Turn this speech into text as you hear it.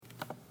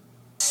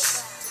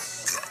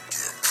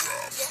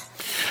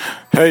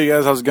Hey you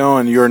guys, how's it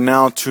going? You're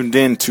now tuned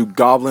in to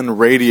Goblin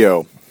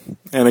Radio,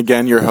 and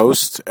again, your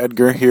host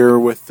Edgar here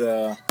with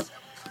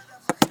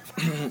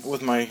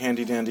with my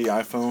handy dandy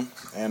iPhone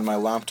and my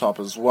laptop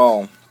as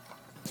well.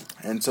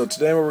 And so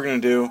today, what we're gonna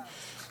do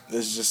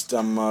is just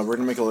we're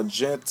gonna make a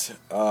legit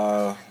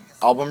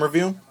album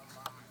review,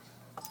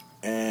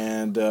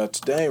 and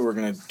today we're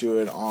gonna do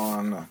it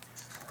on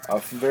a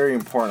very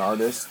important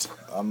artist.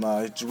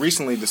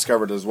 Recently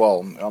discovered as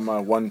well.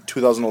 Won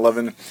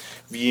 2011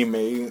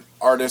 VMA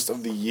Artist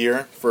of the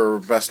Year for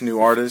Best New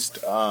Artist.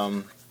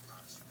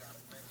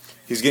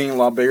 He's getting a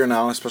lot bigger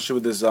now, especially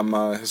with his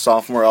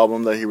sophomore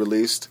album that he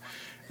released.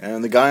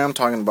 And the guy I'm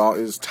talking about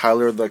is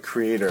Tyler the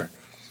Creator.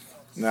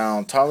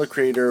 Now, Tyler the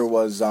Creator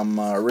was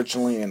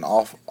originally in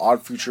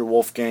Odd Future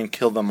Wolfgang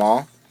Kill Them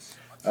All,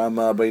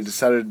 but he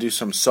decided to do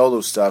some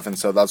solo stuff, and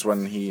so that's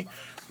when he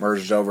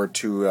merged over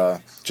to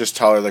just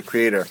Tyler the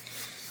Creator.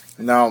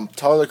 Now,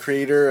 Tyler the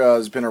Creator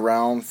has been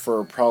around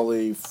for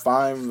probably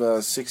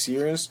 5-6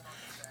 years.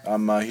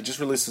 He just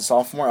released a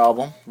sophomore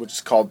album, which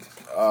is called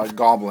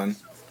Goblin,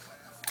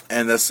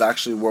 and that's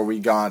actually where we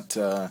got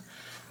the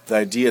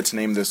idea to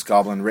name this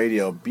Goblin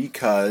Radio,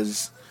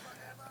 because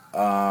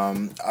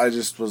I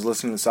just was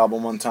listening to this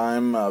album one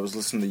time. I was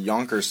listening to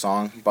Yonkers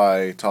song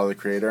by Tyler the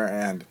Creator,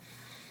 and it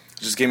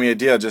just gave me an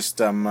idea.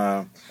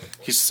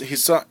 He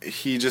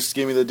just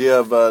gave me the idea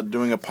of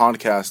doing a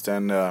podcast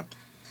and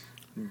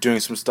doing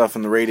some stuff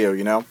in the radio,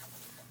 you know.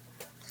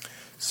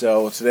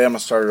 So today I'm gonna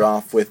start it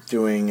off with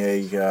doing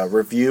a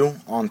review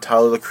on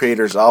Tyler the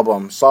Creator's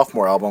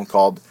sophomore album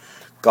called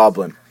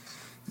Goblin.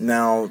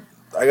 Now,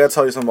 I gotta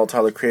tell you something about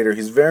Tyler the Creator.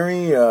 He's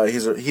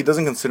he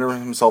doesn't consider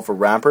himself a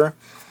rapper,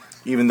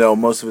 even though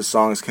most of his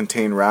songs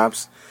contain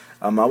raps.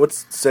 I would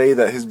say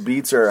that his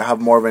beats have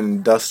more of an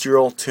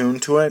industrial tune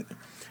to it,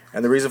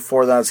 and the reason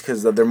for that is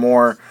because they're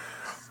more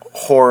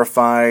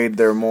horrified,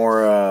 they're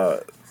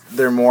more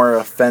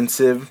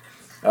offensive,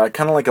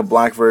 kind of like a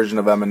black version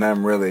of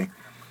Eminem, really.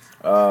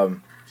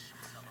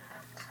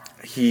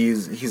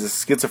 He's a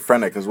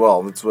schizophrenic as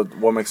well. That's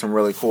what makes him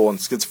really cool, and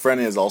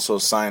schizophrenia is also a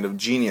sign of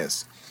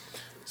genius.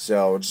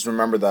 So just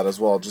remember that as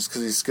well. Just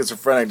because he's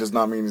schizophrenic does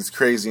not mean he's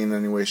crazy in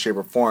any way, shape,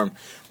 or form.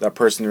 That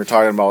person you're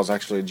talking about is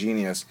actually a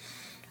genius.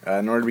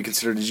 In order to be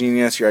considered a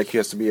genius, your IQ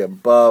has to be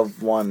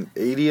above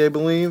 180, I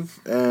believe,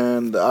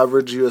 and the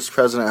average U.S.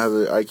 president has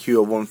an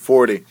IQ of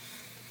 140.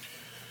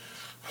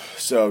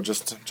 So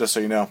just so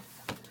you know.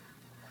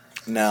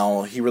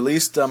 Now, he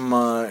released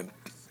Goblin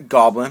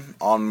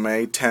on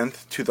May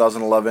 10th,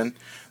 2011.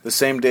 The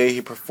same day,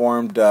 he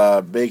performed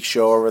a big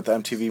show over at the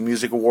MTV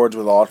Music Awards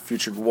with Odd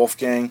Future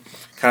Wolfgang,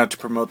 kind of to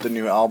promote the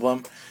new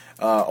album.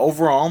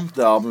 Overall,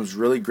 the album is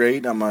really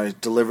great.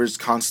 It delivers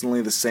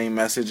constantly the same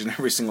message in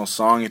every single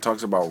song. He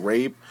talks about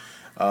rape,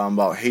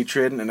 about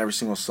hatred, and every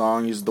single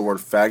song uses the word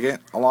faggot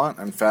a lot,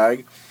 and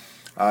fag.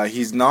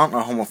 He's not a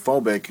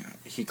homophobic.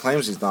 He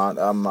claims he's not.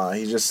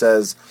 He just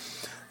says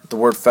the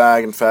word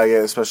fag and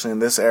faggot, especially in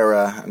this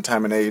era and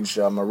time and age,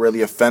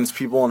 really offends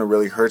people and it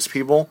really hurts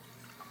people.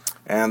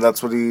 And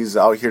that's what he's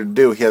out here to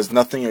do. He has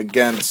nothing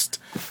against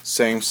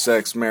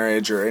same-sex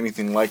marriage or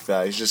anything like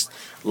that. He just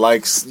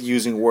likes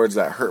using words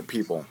that hurt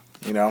people,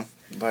 you know?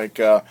 Like,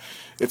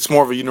 it's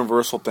more of a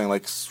universal thing.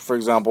 Like, for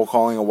example,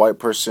 calling a white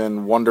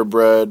person Wonder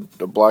Bread,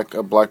 a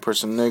black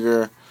person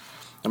nigger,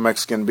 a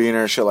Mexican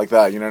beaner, shit like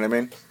that, you know what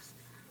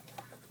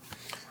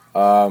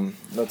I mean?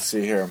 Let's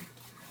see here.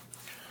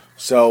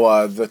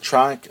 So, the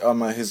track,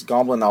 his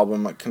Goblin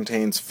album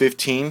contains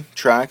 15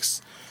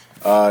 tracks.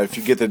 If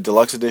you get the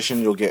deluxe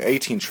edition, you'll get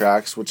 18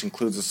 tracks, which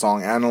includes the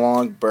song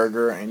Analog,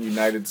 Burger, and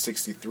United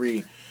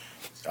 63.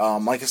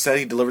 Like I said,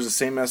 he delivers the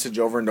same message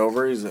over and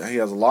over. He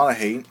has a lot of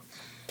hate.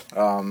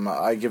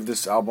 I give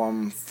this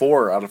album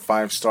 4 out of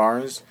 5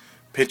 stars.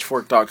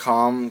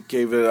 Pitchfork.com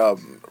gave it a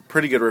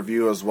pretty good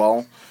review as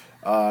well,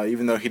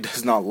 even though he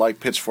does not like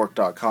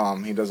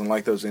Pitchfork.com. He doesn't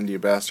like those indie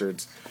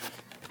bastards.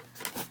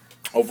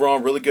 Overall,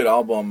 really good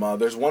album.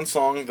 There's one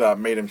song that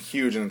made him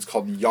huge, and it's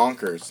called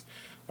Yonkers.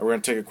 We're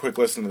going to take a quick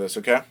listen to this,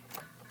 okay?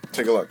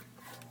 Take a look.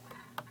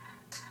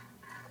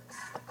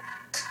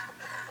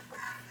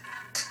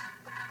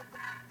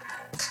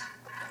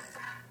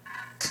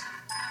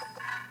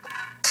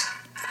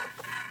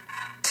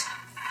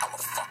 I'm a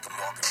fucking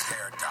walking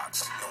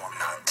paradox. No, I'm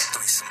not.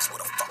 Threesomes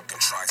with a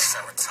fucking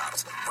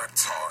triceratops.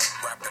 Ripped hard,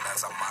 rapping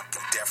as I'm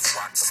mocking death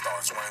rock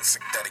stars. Wearing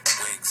synthetic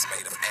wigs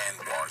made of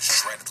anwars,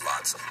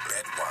 dreadlocks.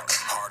 Bedrock,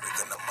 harder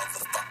than a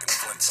motherfucking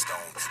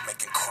Flintstone.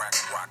 Making crack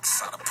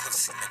rocks out of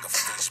pussy nigga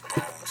fish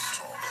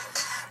bones.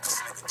 This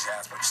nigga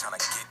Jasper trying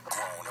to get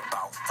grown.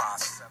 About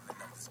 5'7"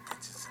 of his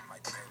bitches in my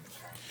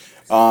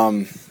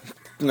bed.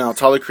 Now,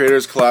 Tyler the Creator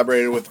has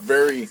collaborated with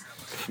very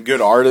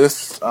good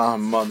artists.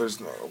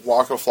 There's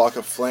Waka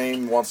Flocka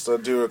Flame wants to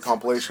do a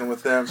compilation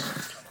with him,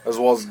 as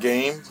well as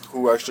Game,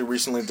 who actually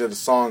recently did a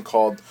song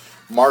called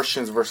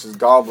Martians vs.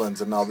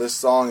 Goblins. And now this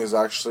song is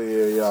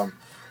actually a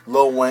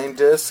Lil Wayne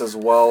diss, as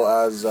well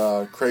as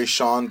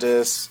Kreayshawn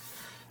diss,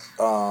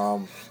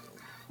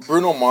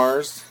 Bruno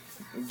Mars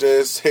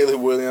diss, Hayley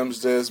Williams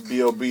diss,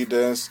 B.O.B.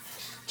 diss.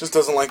 Just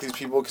doesn't like these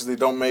people because they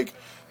don't make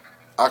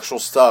actual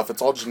stuff.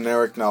 It's all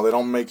generic now. They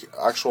don't make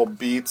actual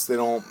beats. They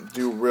don't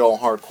do real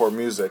hardcore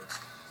music.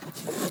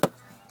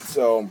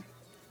 So,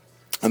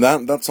 and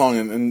that song,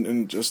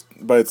 and just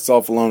by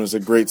itself alone, is a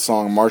great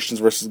song. Martians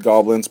vs.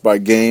 Goblins by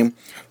Game.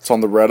 It's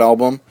on the Red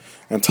album.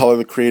 And Tyler,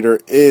 the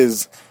Creator,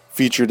 is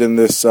featured in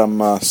this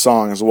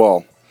song as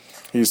well.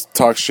 He's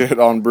talked shit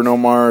on Bruno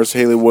Mars,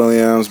 Hayley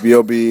Williams,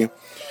 B.O.B.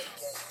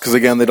 Because,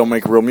 again, they don't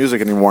make real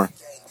music anymore.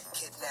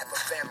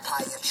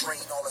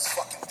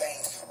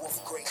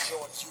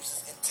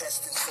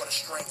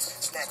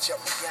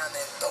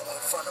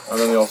 And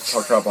then they also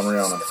talk crap on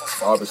Rihanna,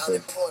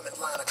 obviously.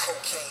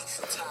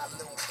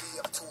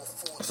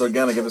 So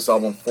again, I give this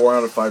album 4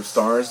 out of 5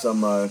 stars.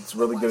 It's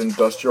really good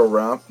industrial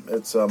rap.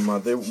 It's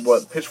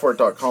what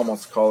Pitchfork.com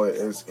wants to call it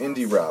is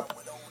indie rap.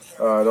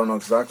 I don't know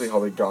exactly how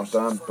they got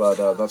that, but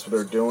that's what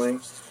they're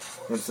doing.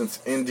 And since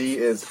indie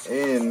is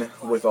in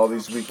with all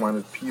these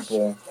weak-minded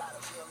people,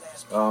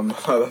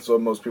 that's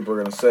what most people are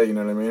going to say, you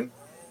know what I mean?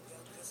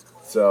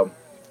 So,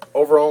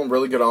 overall,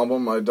 really good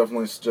album. I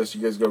definitely suggest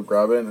you guys go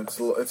grab it.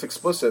 It's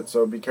explicit,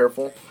 so be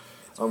careful.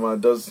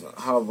 It does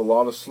have a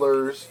lot of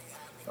slurs.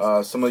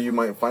 Some of you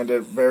might find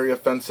it very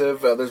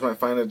offensive. Others might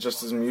find it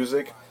just as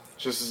music,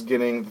 just as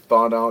getting the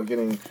thought out,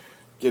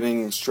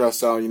 getting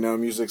stressed out. You know,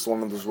 music's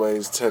one of those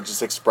ways to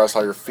just express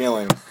how you're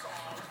feeling.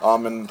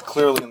 And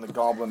clearly in the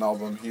Goblin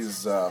album,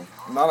 he's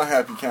not a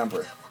happy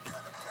camper.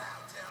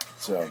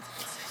 So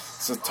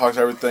talks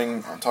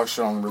everything. Talks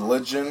shit on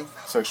religion,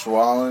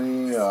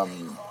 sexuality,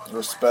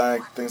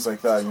 respect, things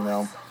like that. You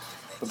know.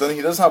 But then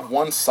he does have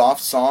one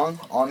soft song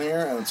on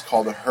here, and it's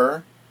called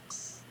 "Her."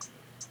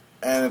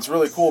 And it's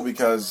really cool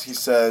because he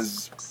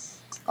says,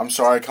 I'm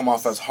sorry I come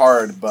off as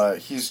hard, but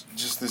he's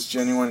just this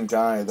genuine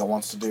guy that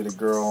wants to date a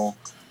girl,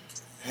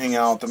 hang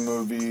out at the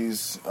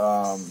movies,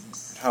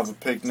 have a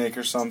picnic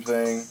or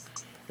something.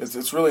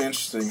 It's really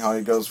interesting how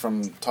he goes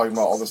from talking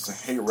about all this to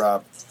hate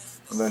rap,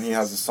 and then he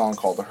has a song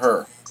called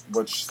Her,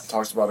 which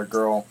talks about a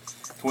girl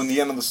who in the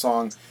end of the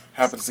song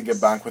happens to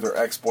get back with her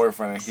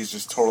ex-boyfriend, and he's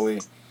just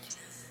totally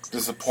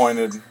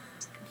disappointed.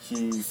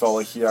 He felt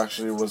like he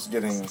actually was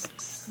getting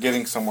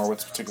somewhere with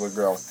this particular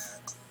girl,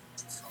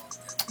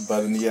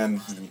 but in the end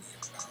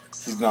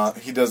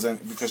he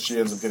doesn't, because she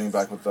ends up getting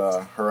back with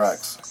her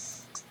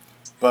ex.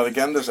 But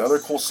again, there's other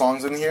cool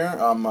songs in here.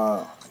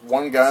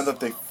 One guy that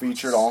they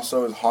featured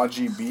also is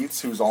Haji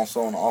Beats, who's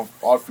also an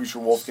Odd Future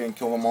Wolfgang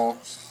Kill 'Em All.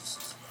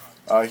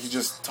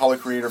 Tyler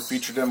Creator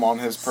featured him on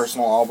his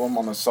personal album,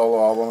 on his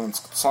solo album, and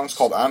the song's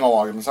called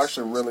Analog, and it's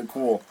actually really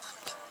cool.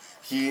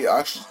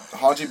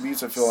 Haji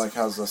Beats, I feel like,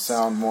 has a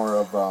sound more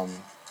of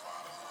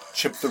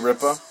Chip the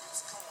Ripper.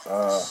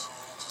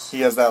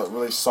 He has that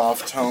really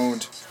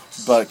soft-toned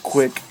but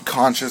quick,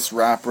 conscious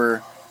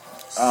rapper.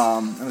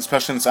 And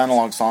especially in this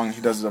Analog song,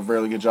 he does a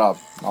really good job.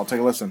 I'll take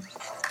a listen.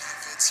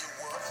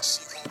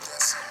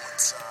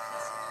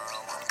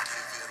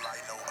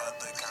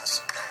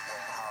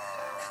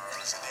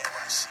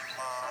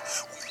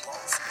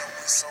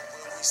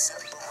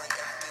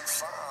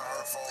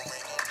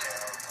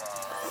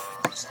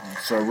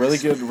 So really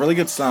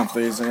good stuff.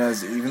 These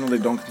guys, even though they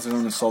don't consider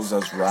themselves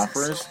as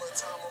rappers,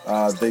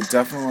 they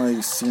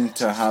definitely seem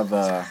to have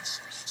an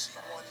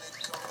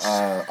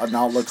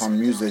outlook on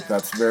music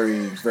that's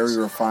very, very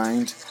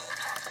refined,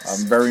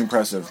 very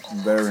impressive.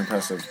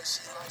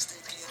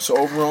 So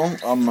overall,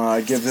 I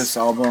give this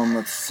album,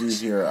 let's see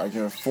here, I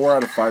give it 4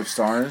 out of 5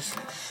 stars.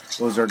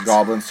 Those are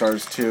Goblin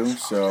stars too,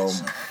 so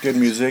good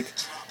music.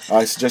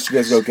 I suggest you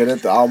guys go get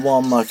it. The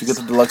album, if you get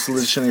the deluxe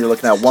edition, you're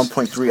looking at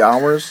 1.3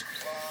 hours.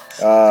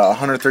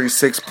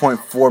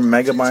 136.4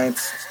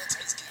 megabytes,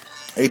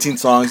 18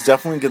 songs.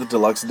 Definitely get the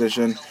deluxe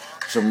edition.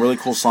 There's some really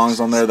cool songs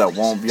on there that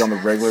won't be on the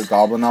regular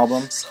Goblin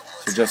album, so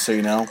just so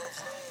you know.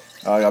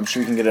 I'm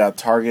sure you can get it at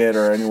Target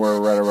or anywhere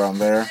right around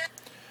there.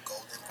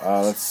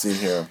 Let's see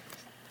here.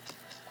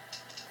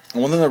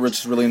 And one thing that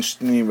just really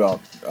interested me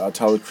about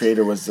Tyler, the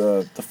Creator, was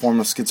the form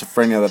of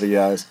schizophrenia that he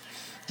has.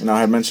 And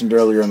I had mentioned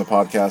earlier in the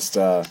podcast,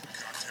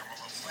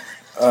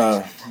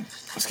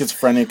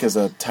 schizophrenic is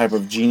a type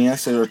of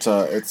genius.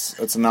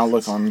 It's an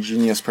outlook on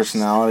genius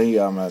personality.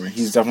 And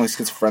he's definitely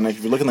schizophrenic.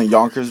 If you look in the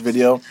Yonkers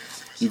video,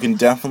 you can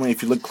definitely,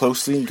 if you look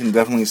closely, you can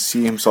definitely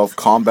see himself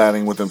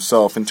combating with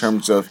himself in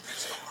terms of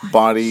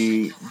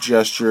body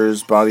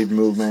gestures, body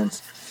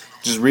movements.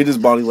 Just read his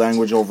body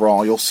language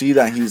overall. You'll see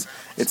that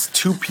it's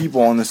two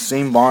people on the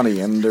same body,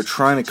 and they're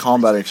trying to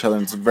combat each other.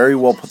 And it's very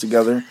well put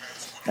together.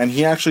 And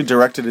he actually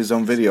directed his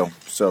own video.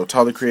 So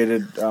Tyler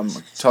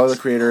the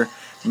Creator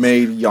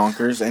made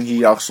Yonkers, and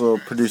he also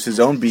produced his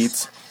own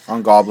beats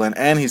on Goblin,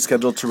 and he's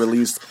scheduled to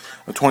release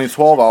a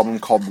 2012 album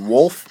called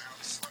Wolf,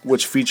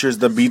 which features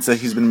the beats that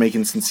he's been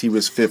making since he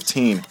was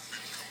 15.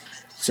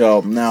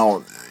 So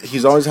now,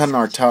 he's always had an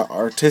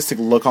artistic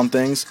look on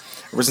things.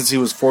 Ever since he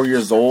was 4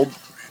 years old,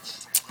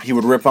 he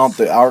would rip out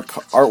the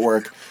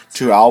artwork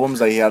to albums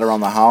that he had around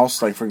the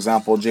house, like, for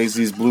example,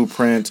 Jay-Z's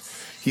Blueprint.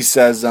 He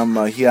says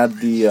he had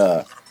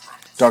the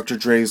Dr.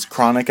 Dre's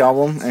Chronic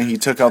album, and he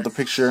took out the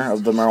picture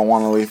of the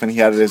marijuana leaf, and he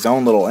had his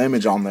own little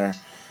image on there.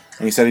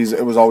 And he said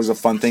it was always a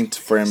fun thing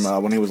for him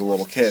when he was a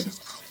little kid.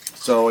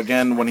 So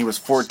again, when he was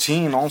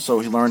 14, also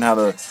he learned how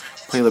to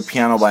play the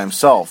piano by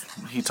himself.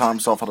 He taught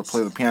himself how to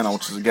play the piano,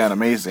 which is again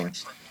amazing.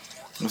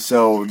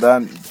 So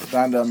that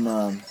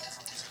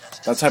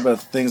type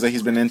of things that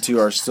he's been into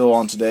are still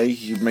on today.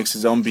 He makes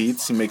his own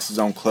beats. He makes his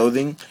own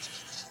clothing.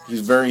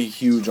 He's very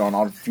huge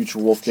on Future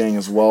Wolfgang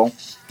as well.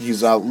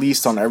 He's at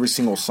least on every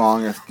single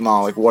song, if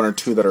not like one or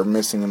two that are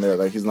missing in there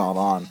that he's not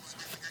on.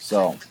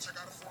 So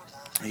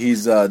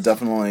he's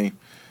definitely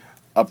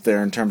up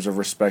there in terms of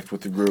respect with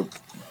the group.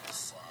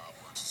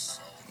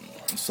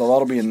 So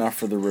that'll be enough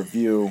for the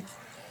review.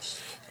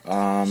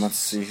 Let's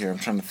see here. I'm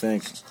trying to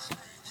think.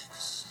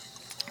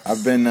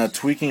 I've been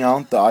tweaking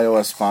out the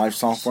iOS 5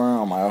 software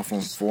on my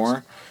iPhone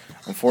 4.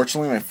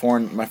 Unfortunately,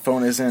 my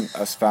phone isn't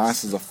as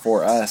fast as a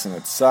 4S, and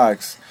it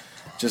sucks.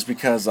 Just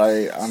because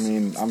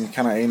I'm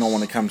kind of anal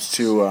when it comes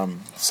to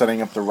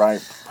setting up the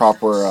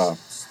proper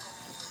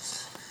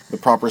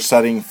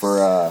setting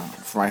for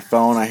my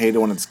phone. I hate it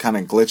when it's kind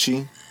of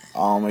glitchy.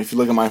 If you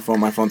look at my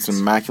phone's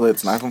immaculate.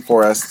 It's an iPhone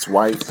 4S. It's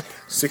white,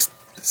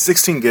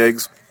 16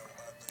 gigs.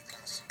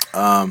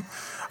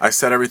 I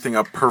set everything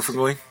up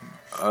perfectly.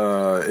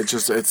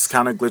 It's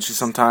kind of glitchy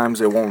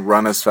sometimes. It won't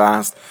run as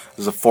fast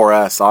as a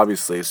 4S,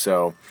 obviously.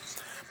 So,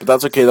 but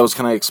that's okay. That was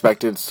kind of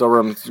expected. Still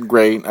runs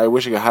great. I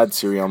wish I had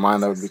Siri on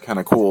mine. That would be kind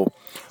of cool.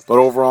 But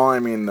overall,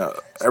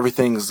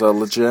 everything's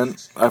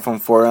legit. The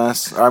iPhone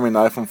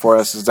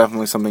 4S is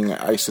definitely something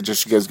I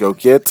suggest you guys go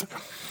get.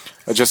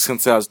 Just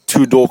since it has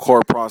 2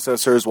 dual-core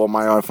processors, while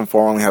my iPhone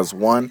 4 only has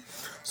 1.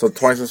 So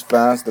twice as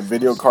fast. The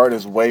video card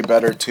is way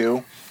better,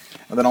 too.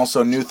 And then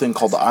also a new thing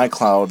called the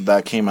iCloud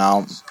that came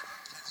out.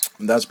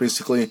 That's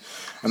basically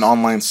an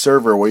online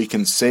server where you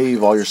can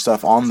save all your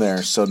stuff on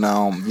there. So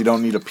now you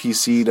don't need a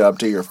PC to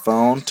update your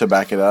phone to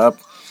back it up.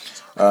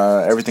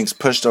 Everything's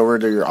pushed over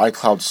to your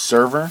iCloud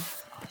server.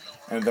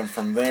 And then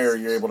from there,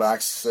 you're able to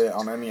access it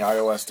on any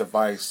iOS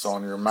device. So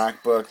on your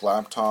MacBook,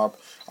 laptop,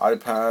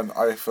 iPad,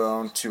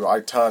 iPhone, to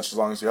iTouch, as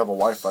long as you have a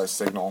Wi-Fi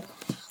signal,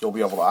 you'll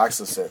be able to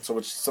access it. So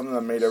it's something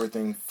that made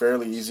everything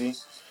fairly easy.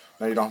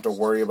 Now you don't have to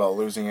worry about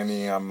losing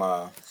any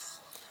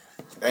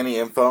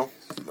info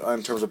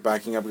in terms of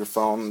backing up your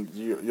phone.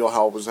 You'll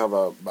always have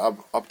a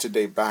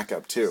up-to-date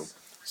backup too.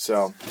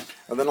 So,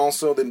 and then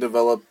also they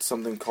developed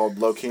something called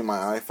Locate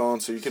My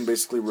iPhone, so you can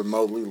basically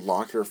remotely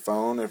lock your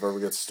phone if it ever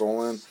gets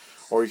stolen,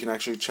 or you can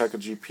actually check a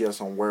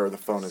GPS on where the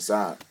phone is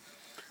at.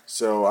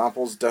 So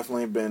Apple's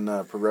definitely been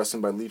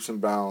progressing by leaps and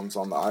bounds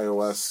on the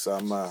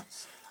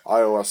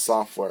iOS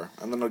software.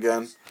 And then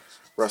again,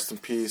 rest in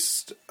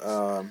peace.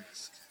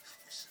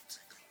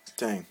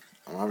 Dang,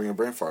 I'm having a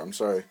brain fart. I'm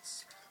sorry.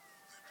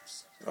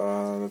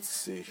 Let's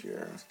see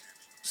here.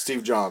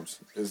 Steve Jobs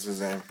is his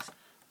name.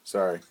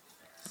 Sorry.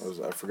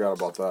 I forgot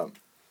about that.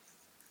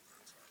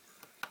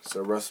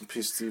 So rest in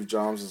peace, Steve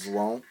Jobs as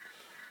well.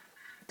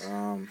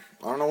 I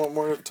don't know what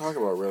more to talk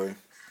about, really.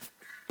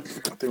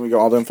 I think we got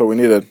all the info we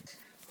needed.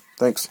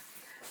 Thanks.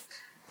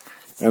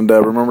 And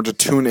remember to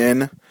tune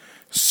in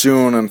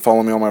soon and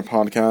follow me on my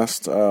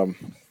podcast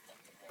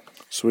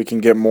so we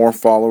can get more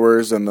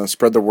followers and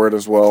spread the word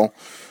as well.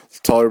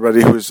 Tell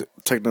everybody who's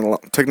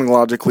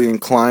technologically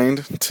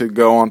inclined to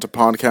go onto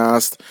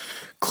podcast,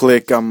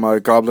 click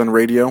Goblin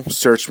Radio,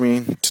 search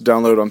me to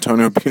download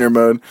Antonio Peter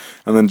Mode,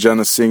 and then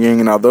Jenna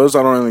Singing. Now those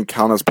I don't really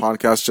count as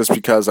podcasts just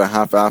because I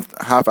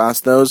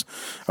half-assed those.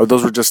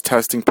 Those were just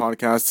testing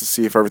podcasts to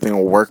see if everything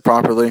will work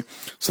properly.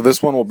 So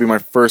this one will be my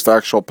first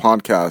actual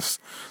podcast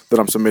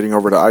that I'm submitting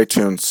over to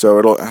iTunes. So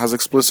it has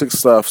explicit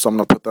stuff, so I'm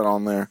going to put that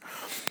on there.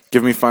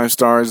 Give me 5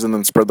 stars and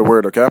then spread the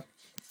word, okay?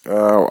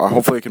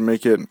 Hopefully I can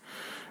make it,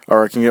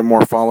 or I can get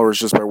more followers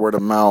just by word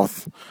of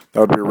mouth.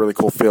 That would be a really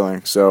cool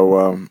feeling.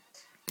 So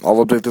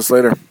I'll update this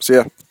later. See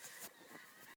ya.